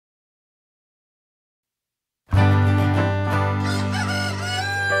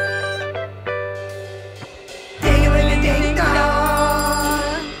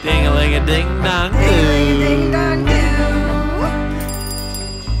Ding-a-ling-a-ding-dong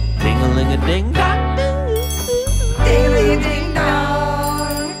Ding-a-ling-a-ding-dong-doo. Ding-a-ling-a-ding-dong-doo.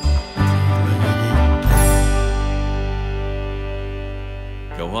 Ding-a-ling-a-ding-dong.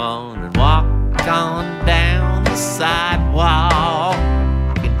 Go on and walk on down the sidewalk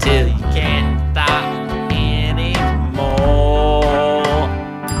until you can't stop anymore.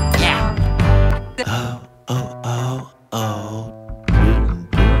 Yeah. Oh, oh, oh, oh.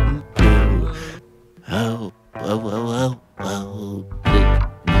 Oh, oh, oh, oh, oh.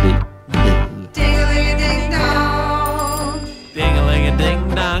 Ding-a-ling-a-ding-dong.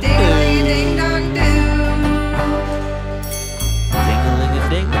 Ding-a-ling-a-ding-dong-doo. Ding-a-ling-a-ding-dong-doo.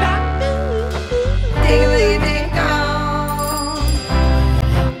 Ding-a-ling-a-ding-dong-doo. Ding-a-ling-a-ding-dong.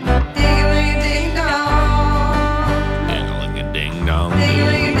 Ding-a-ling-a-ding-dong. Ding-a-ling-a-ding-dong-doo.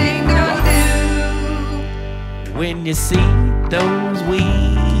 Ding-a-ling-a-ding-dong-doo. When you see those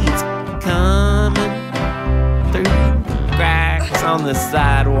weeds coming through the cracks on the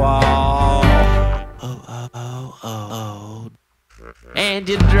sidewalk, oh, oh, oh, oh, oh, and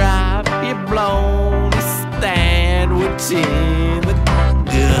you drop your bologna sandwich in the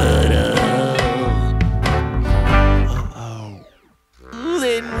gutter, oh, oh,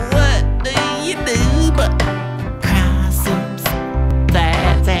 then what do you do but cry some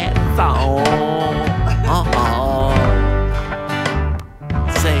sad, sad song?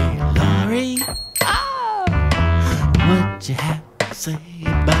 Say, Laurie, oh, what you have to say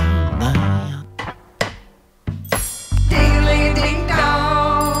about that?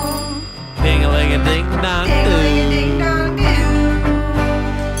 Ding-a-ling-a-ding-dong. Ding-a-ling-a-ding-dong-doo. Ding-a-ling-a-ding-dong-doo.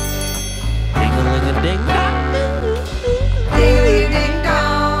 Ding-a-ling-a-ding-dong-doo.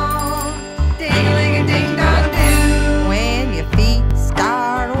 Ding-a-ling-a-ding-dong. Ding-a-ling-a-ding-dong-doo. When your feet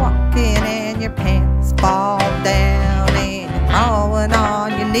start walking and your pants fall down and you're crawling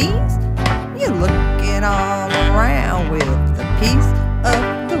on your knees, you're looking all around with a piece of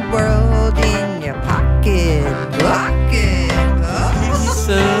the world in your pocket. Piece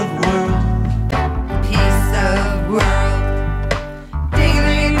of world. Piece of world.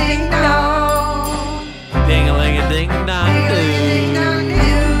 Ding-a-ling-a-ding-dong. Ding-a-ling-a-ding-dong-doo.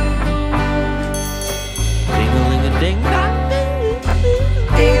 Ding-a-ling-a-ding-dong-doo.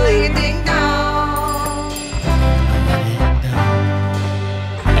 Ding-a-ling-a-ding-dong-doo. Ding-a-ling-a-ding-dong.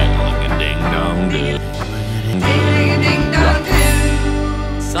 Ding-a-ling-a-ding-dong-doo.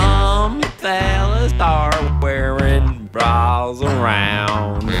 Ding-a-ling-a-ding-dong-doo. Some fellas are wearing bras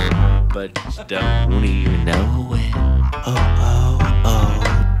around, but you don't even know it. Oh, oh, oh.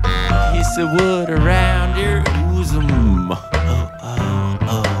 Piece of wood around your bosom. Oh, oh,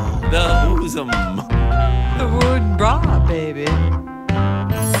 oh. The bosom. The wooden bra, baby.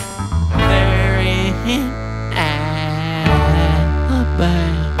 There in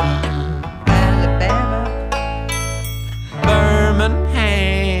Alabama, Alabama.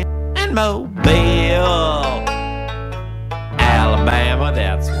 Birmingham, and Mobile.